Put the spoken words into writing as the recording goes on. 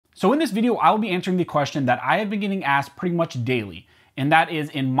So in this video, I will be answering the question that I have been getting asked pretty much daily, and that is,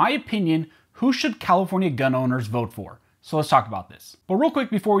 in my opinion, who should California gun owners vote for? So let's talk about this. But real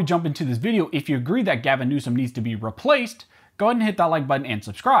quick, before we jump into this video, if you agree that Gavin Newsom needs to be replaced, go ahead and hit that like button and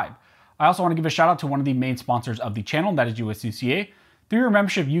subscribe. I also want to give a shout out to one of the main sponsors of the channel, that is USCCA. Through your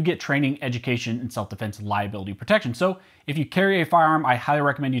membership, you get training, education, and self-defense liability protection. So if you carry a firearm, I highly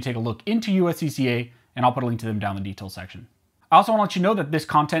recommend you take a look into USCCA, and I'll put a link to them down in the details section. I also want to let you know that this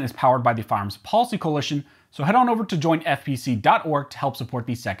content is powered by the Firearms Policy Coalition, so head on over to joinfpc.org to help support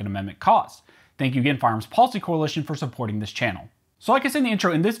the Second Amendment cause. Thank you again, Firearms Policy Coalition, for supporting this channel. So like I said in the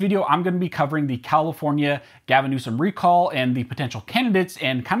intro, in this video, I'm going to be covering the California Gavin Newsom recall and the potential candidates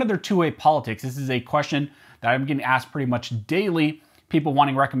and kind of their two-way politics. This is a question that I'm getting asked pretty much daily, people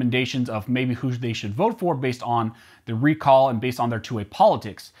wanting recommendations of maybe who they should vote for based on the recall and based on their two-way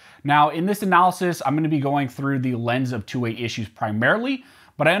politics. Now, in this analysis, I'm going to be going through the lens of two-way issues primarily,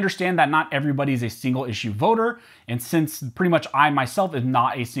 but I understand that not everybody is a single issue voter, and since pretty much I myself am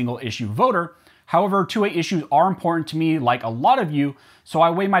not a single issue voter, however, two-way issues are important to me, like a lot of you, so I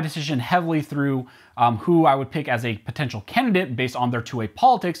weigh my decision heavily through who I would pick as a potential candidate based on their two-way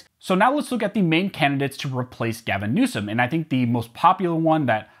politics. So now let's look at the main candidates to replace Gavin Newsom. And I think the most popular one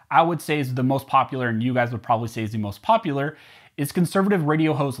that I would say is the most popular, and you guys would probably say is the most popular, is conservative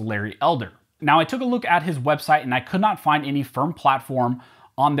radio host Larry Elder. Now, I took a look at his website and I could not find any firm platform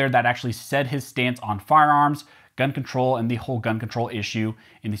on there that actually said his stance on firearms, gun control, and the whole gun control issue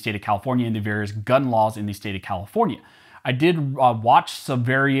in the state of California and the various gun laws in the state of California. I did watch some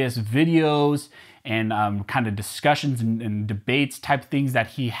various videos and kind of discussions and debates type things that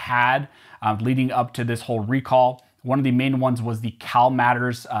he had leading up to this whole recall. One of the main ones was the Cal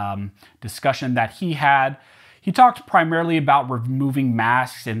Matters discussion that he had. He talked primarily about removing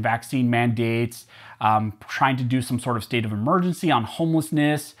masks and vaccine mandates, trying to do some sort of state of emergency on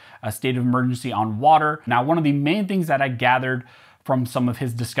homelessness, a state of emergency on water. Now, one of the main things that I gathered from some of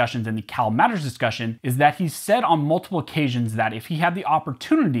his discussions in the Cal Matters discussion is that he said on multiple occasions that if he had the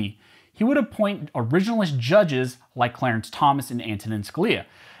opportunity, he would appoint originalist judges like Clarence Thomas and Antonin Scalia.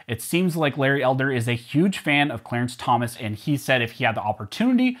 It seems like Larry Elder is a huge fan of Clarence Thomas, and he said if he had the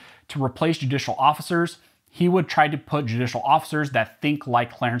opportunity to replace judicial officers, he would try to put judicial officers that think like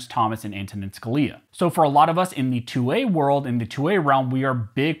Clarence Thomas and Antonin Scalia. So for a lot of us in the 2A world, in the 2A realm, we are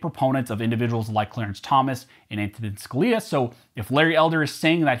big proponents of individuals like Clarence Thomas and Antonin Scalia. So if Larry Elder is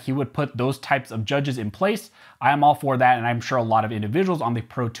saying that he would put those types of judges in place, I am all for that, and I'm sure a lot of individuals on the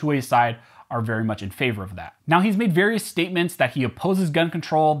pro-2A side are very much in favor of that. Now, he's made various statements that he opposes gun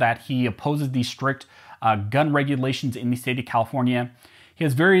control, that he opposes the strict gun regulations in the state of California. He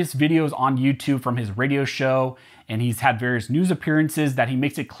has various videos on YouTube from his radio show, and he's had various news appearances that he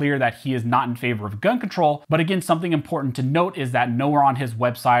makes it clear that he is not in favor of gun control. But again, something important to note is that nowhere on his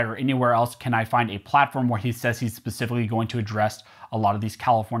website or anywhere else can I find a platform where he says he's specifically going to address a lot of these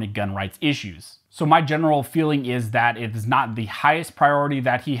California gun rights issues. So my general feeling is that it is not the highest priority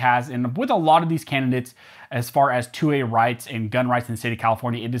that he has, and with a lot of these candidates, as far as 2A rights and gun rights in the state of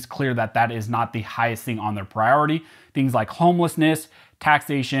California, it is clear that that is not the highest thing on their priority. Things like homelessness,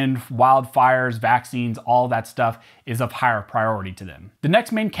 taxation, wildfires, vaccines, all that stuff is of higher priority to them. The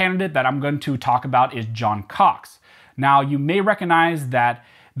next main candidate that I'm going to talk about is John Cox. Now, you may recognize that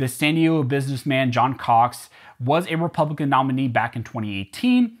the San Diego businessman John Cox was a Republican nominee back in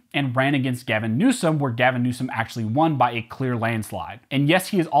 2018 and ran against Gavin Newsom, where Gavin Newsom actually won by a clear landslide. And yes,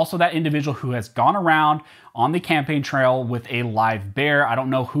 he is also that individual who has gone around on the campaign trail with a live bear. I don't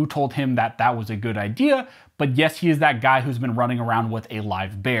know who told him that that was a good idea, but yes, he is that guy who's been running around with a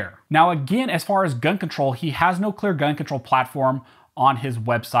live bear. Now, again, as far as gun control, he has no clear gun control platform on his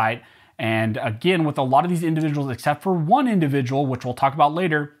website. And again, with a lot of these individuals, except for one individual, which we'll talk about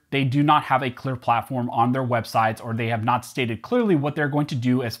later, they do not have a clear platform on their websites, or they have not stated clearly what they're going to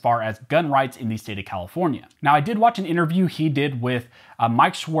do as far as gun rights in the state of California. Now, I did watch an interview he did with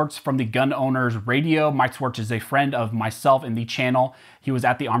Mike Schwartz from the Gun Owners Radio. Mike Schwartz is a friend of myself and the channel. He was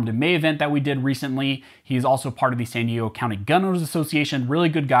at the Armed in May event that we did recently. He's also part of the San Diego County Gun Owners Association, really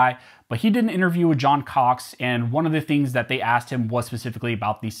good guy. But he did an interview with John Cox, and one of the things that they asked him was specifically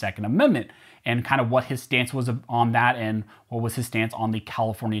about the Second Amendment and kind of what his stance was on that and what was his stance on the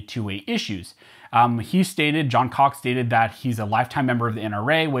California 2A issues. John Cox stated that he's a lifetime member of the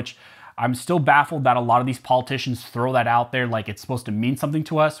NRA, which I'm still baffled that a lot of these politicians throw that out there like it's supposed to mean something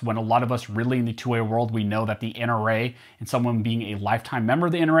to us, when a lot of us really in the 2A world, we know that the NRA and someone being a lifetime member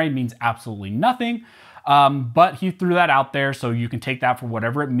of the NRA means absolutely nothing. But he threw that out there, so you can take that for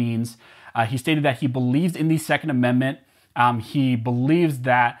whatever it means. He stated that he believes in the Second Amendment. He believes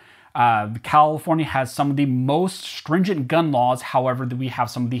that California has some of the most stringent gun laws. However, we have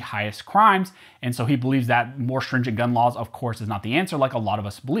some of the highest crimes. And so he believes that more stringent gun laws, of course, is not the answer like a lot of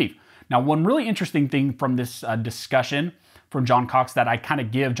us believe. Now, one really interesting thing from this discussion from John Cox that I kind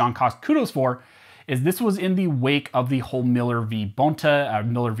of give John Cox kudos for is this was in the wake of the whole Miller v. Bonta,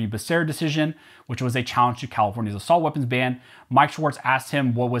 Miller v. Becerra decision, which was a challenge to California's assault weapons ban. Mike Schwartz asked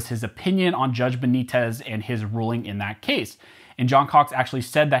him what was his opinion on Judge Benitez and his ruling in that case. And John Cox actually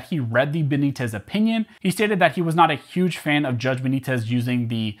said that he read the Benitez opinion. He stated that he was not a huge fan of Judge Benitez using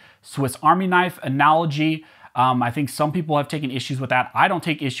the Swiss Army knife analogy. I think some people have taken issues with that. I don't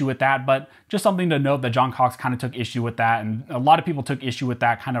take issue with that, but just something to note that John Cox kind of took issue with that. And a lot of people took issue with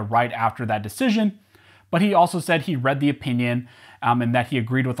that kind of right after that decision. But he also said he read the opinion and that he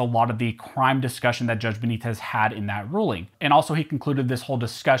agreed with a lot of the crime discussion that Judge Benitez had in that ruling. And also he concluded this whole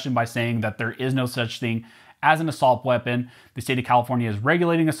discussion by saying that there is no such thing as an assault weapon. The state of California is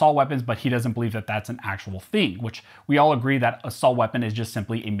regulating assault weapons, but he doesn't believe that that's an actual thing, which we all agree that assault weapon is just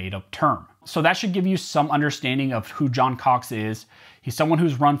simply a made-up term. So that should give you some understanding of who John Cox is. He's someone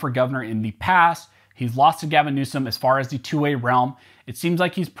who's run for governor in the past. He's lost to Gavin Newsom as far as the two-way realm. It seems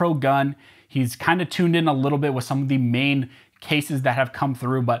like he's pro-gun. He's kind of tuned in a little bit with some of the main cases that have come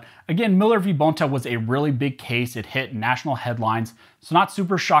through. But again, Miller v. Bonta was a really big case. It hit national headlines. So not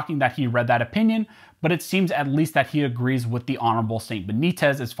super shocking that he read that opinion, but it seems at least that he agrees with the Honorable St.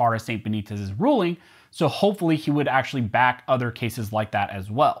 Benitez as far as St. Benitez's ruling. So hopefully he would actually back other cases like that as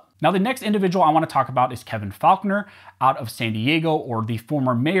well. Now, the next individual I want to talk about is Kevin Faulconer out of San Diego, or the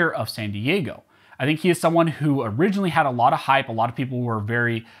former mayor of San Diego. I think he is someone who originally had a lot of hype. A lot of people were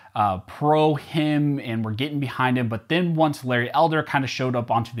very pro him and were getting behind him. But then once Larry Elder kind of showed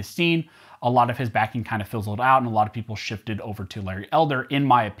up onto the scene, a lot of his backing kind of fizzled out and a lot of people shifted over to Larry Elder, in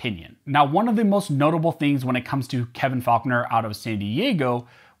my opinion. Now, one of the most notable things when it comes to Kevin Faulconer out of San Diego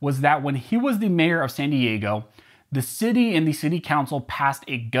was that when he was the mayor of San Diego, the city and the city council passed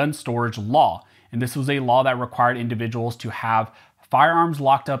a gun storage law. And this was a law that required individuals to have firearms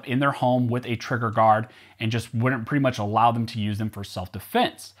locked up in their home with a trigger guard and just wouldn't pretty much allow them to use them for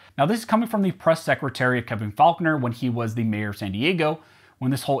self-defense. Now, this is coming from the press secretary of Kevin Faulconer when he was the mayor of San Diego, when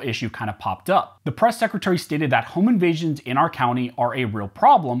this whole issue kind of popped up. The press secretary stated that home invasions in our county are a real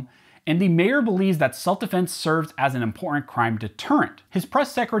problem, and the mayor believes that self-defense serves as an important crime deterrent. His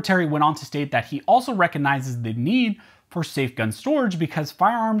press secretary went on to state that he also recognizes the need for safe gun storage because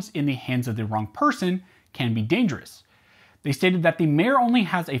firearms in the hands of the wrong person can be dangerous. They stated that the mayor only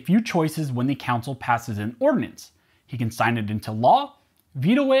has a few choices when the council passes an ordinance. He can sign it into law,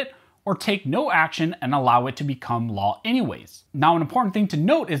 veto it, or take no action and allow it to become law anyways. Now, an important thing to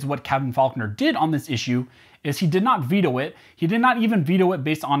note is what Kevin Faulconer did on this issue is he did not veto it. He did not even veto it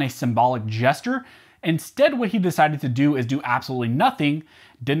based on a symbolic gesture. Instead, what he decided to do is do absolutely nothing,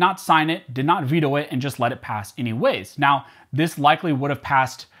 did not sign it, did not veto it, and just let it pass anyways. Now, this likely would have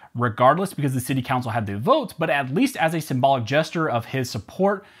passed regardless because the city council had the votes, but at least as a symbolic gesture of his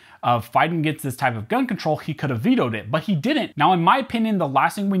support of fighting against this type of gun control, he could have vetoed it, but he didn't. Now, in my opinion, the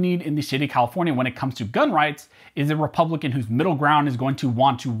last thing we need in the state of California when it comes to gun rights is a Republican whose middle ground is going to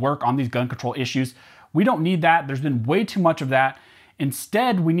want to work on these gun control issues. We don't need that. There's been way too much of that.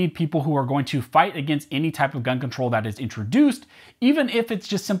 Instead, we need people who are going to fight against any type of gun control that is introduced, even if it's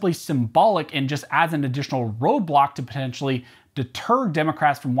just simply symbolic and just adds an additional roadblock to potentially deter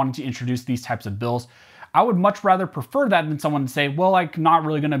Democrats from wanting to introduce these types of bills. I would much rather prefer that than someone to say, well, I'm not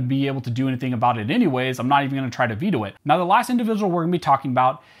really going to be able to do anything about it anyways. I'm not even going to try to veto it. Now, the last individual we're going to be talking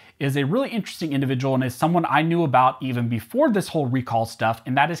about is a really interesting individual and is someone I knew about even before this whole recall stuff,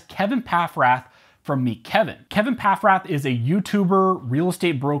 and that is Kevin Paffrath from Meet Kevin. Kevin Paffrath is a YouTuber, real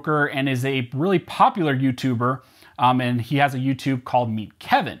estate broker, and is a really popular YouTuber. And he has a YouTube called Meet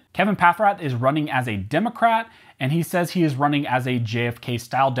Kevin. Kevin Paffrath is running as a Democrat, and he says he is running as a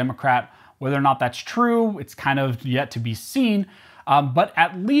JFK-style Democrat. Whether or not that's true, it's kind of yet to be seen. But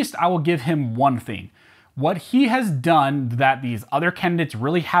at least I will give him one thing. What he has done that these other candidates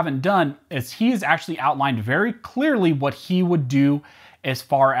really haven't done is he has actually outlined very clearly what he would do as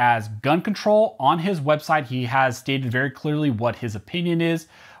far as gun control. On his website, he has stated very clearly what his opinion is,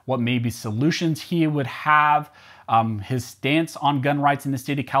 what maybe solutions he would have, his stance on gun rights in the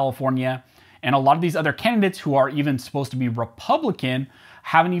state of California. And a lot of these other candidates who are even supposed to be Republican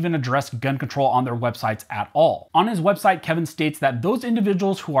haven't even addressed gun control on their websites at all. On his website, Kevin states that those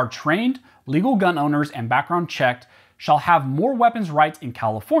individuals who are trained, legal gun owners, and background checked shall have more weapons rights in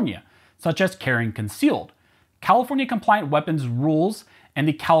California, such as carrying concealed. California compliant weapons rules and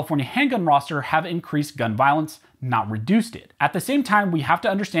the California handgun roster have increased gun violence, not reduced it. At the same time, we have to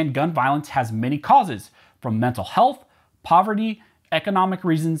understand gun violence has many causes, from mental health, poverty, economic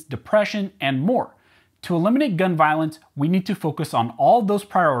reasons, depression, and more. To eliminate gun violence, we need to focus on all those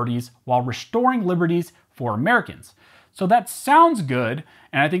priorities while restoring liberties for Americans. So that sounds good,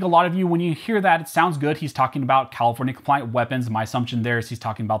 and I think a lot of you, when you hear that, it sounds good. He's talking about California compliant weapons. My assumption there is he's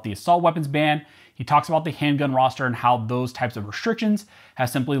talking about the assault weapons ban. He talks about the handgun roster and how those types of restrictions have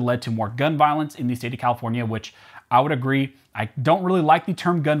simply led to more gun violence in the state of California, which I would agree. I don't really like the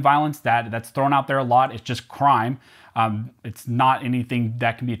term gun violence. That's thrown out there a lot. It's just crime. It's not anything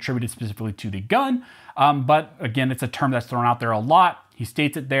that can be attributed specifically to the gun. But again, it's a term that's thrown out there a lot. He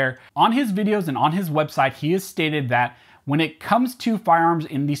states it there. On his videos and on his website, he has stated that when it comes to firearms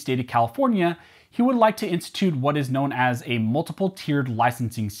in the state of California, he would like to institute what is known as a multiple tiered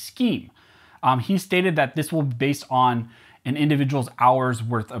licensing scheme. He stated that this will be based on an individual's hours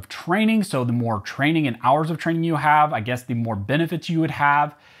worth of training. So the more training and hours of training you have, I guess the more benefits you would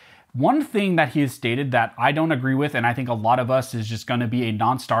have. One thing that he has stated that I don't agree with, and I think a lot of us is just going to be a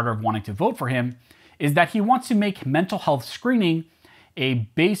non-starter of wanting to vote for him, is that he wants to make mental health screening a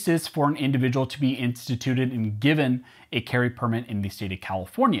basis for an individual to be instituted and given a carry permit in the state of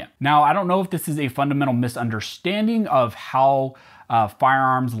California. Now, I don't know if this is a fundamental misunderstanding of how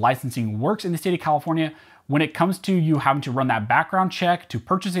firearms licensing works in the state of California. When it comes to you having to run that background check to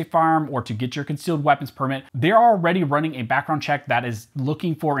purchase a firearm or to get your concealed weapons permit, they're already running a background check that is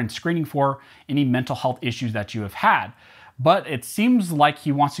looking for and screening for any mental health issues that you have had. But it seems like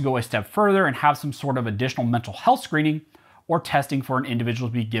he wants to go a step further and have some sort of additional mental health screening or testing for an individual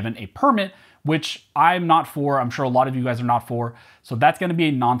to be given a permit, which I'm not for. I'm sure a lot of you guys are not for. So that's going to be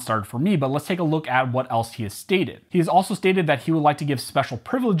a non-starter for me, but let's take a look at what else he has stated. He has also stated that he would like to give special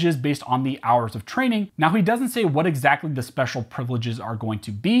privileges based on the hours of training. Now, he doesn't say what exactly the special privileges are going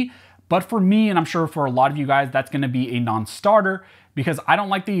to be, but for me, and I'm sure for a lot of you guys, that's going to be a non-starter because I don't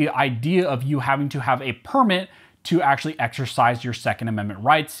like the idea of you having to have a permit to actually exercise your Second Amendment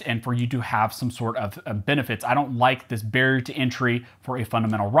rights and for you to have some sort of benefits. I don't like this barrier to entry for a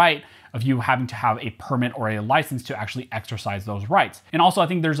fundamental right of you having to have a permit or a license to actually exercise those rights. And also, I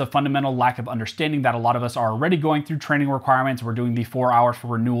think there's a fundamental lack of understanding that a lot of us are already going through training requirements. We're doing the 4 hours for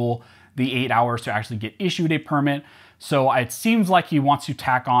renewal, the 8 hours to actually get issued a permit. So it seems like he wants to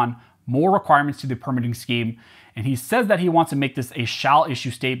tack on more requirements to the permitting scheme. And he says that he wants to make this a shall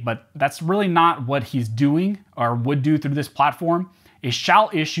issue state, but that's really not what he's doing or would do through this platform. A shall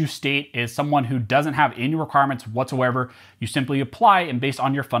issue state is someone who doesn't have any requirements whatsoever. You simply apply, and based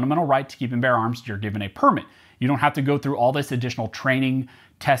on your fundamental right to keep and bear arms, you're given a permit. You don't have to go through all this additional training,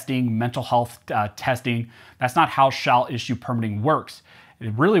 testing, mental health testing. That's not how shall issue permitting works.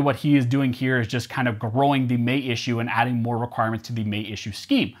 Really what he is doing here is just kind of growing the may issue and adding more requirements to the may issue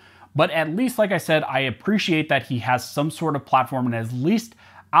scheme. But at least, like I said, I appreciate that he has some sort of platform and has at least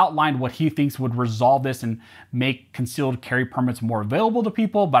outlined what he thinks would resolve this and make concealed carry permits more available to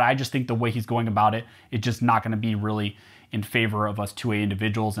people. But I just think the way he's going about it, it's just not going to be really in favor of us 2A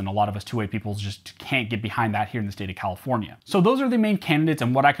individuals, and a lot of us 2A people just can't get behind that here in the state of California. So those are the main candidates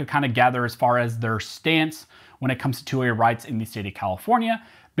and what I could kind of gather as far as their stance when it comes to 2A rights in the state of California.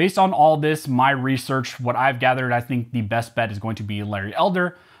 Based on all this, my research, what I've gathered, I think the best bet is going to be Larry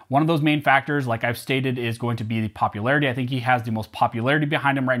Elder. One of those main factors, like I've stated, is going to be the popularity. I think he has the most popularity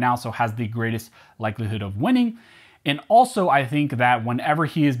behind him right now, so has the greatest likelihood of winning. And also, I think that whenever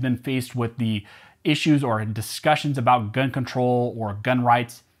he has been faced with the issues or discussions about gun control or gun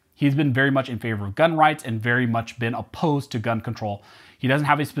rights, he's been very much in favor of gun rights and very much been opposed to gun control. He doesn't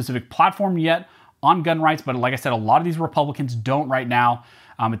have a specific platform yet on gun rights, but like I said, a lot of these Republicans don't right now.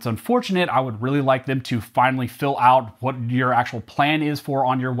 It's unfortunate. I would really like them to finally fill out what your actual plan is for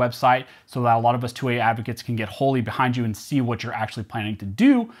on your website so that a lot of us 2A advocates can get wholly behind you and see what you're actually planning to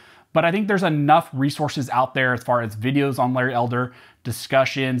do. But I think there's enough resources out there as far as videos on Larry Elder,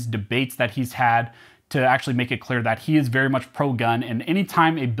 discussions, debates that he's had to actually make it clear that he is very much pro-gun. And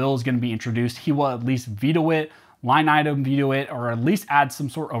anytime a bill is going to be introduced, he will at least veto it, line item veto it, or at least add some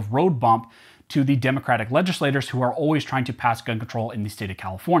sort of road bump to the Democratic legislators who are always trying to pass gun control in the state of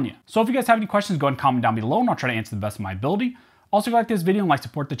California. So if you guys have any questions, go ahead and comment down below and I'll try to answer the best of my ability. Also, if you like this video and like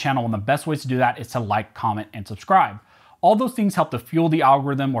support the channel, one of the best ways to do that is to like, comment, and subscribe. All those things help to fuel the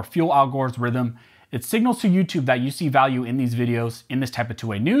algorithm or fuel Al Gore's rhythm. It signals to YouTube that you see value in these videos, in this type of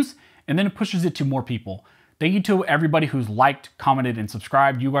 2A news, and then it pushes it to more people. Thank you to everybody who's liked, commented, and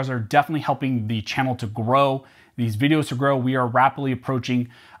subscribed. You guys are definitely helping the channel to grow, these videos to grow. We are rapidly approaching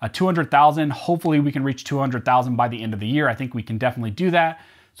 200,000. Hopefully we can reach 200,000 by the end of the year. I think we can definitely do that.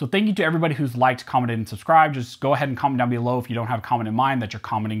 So thank you to everybody who's liked, commented, and subscribed. Just go ahead and comment down below if you don't have a comment in mind that you're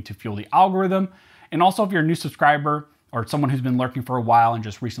commenting to fuel the algorithm. And also if you're a new subscriber or someone who's been lurking for a while and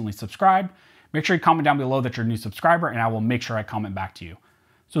just recently subscribed, make sure you comment down below that you're a new subscriber, and I will make sure I comment back to you.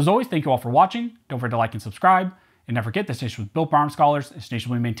 So as always, thank you all for watching. Don't forget to like and subscribe. And never forget, this nation was built by armed scholars. This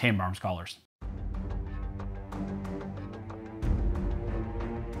nation will be maintained by armed scholars.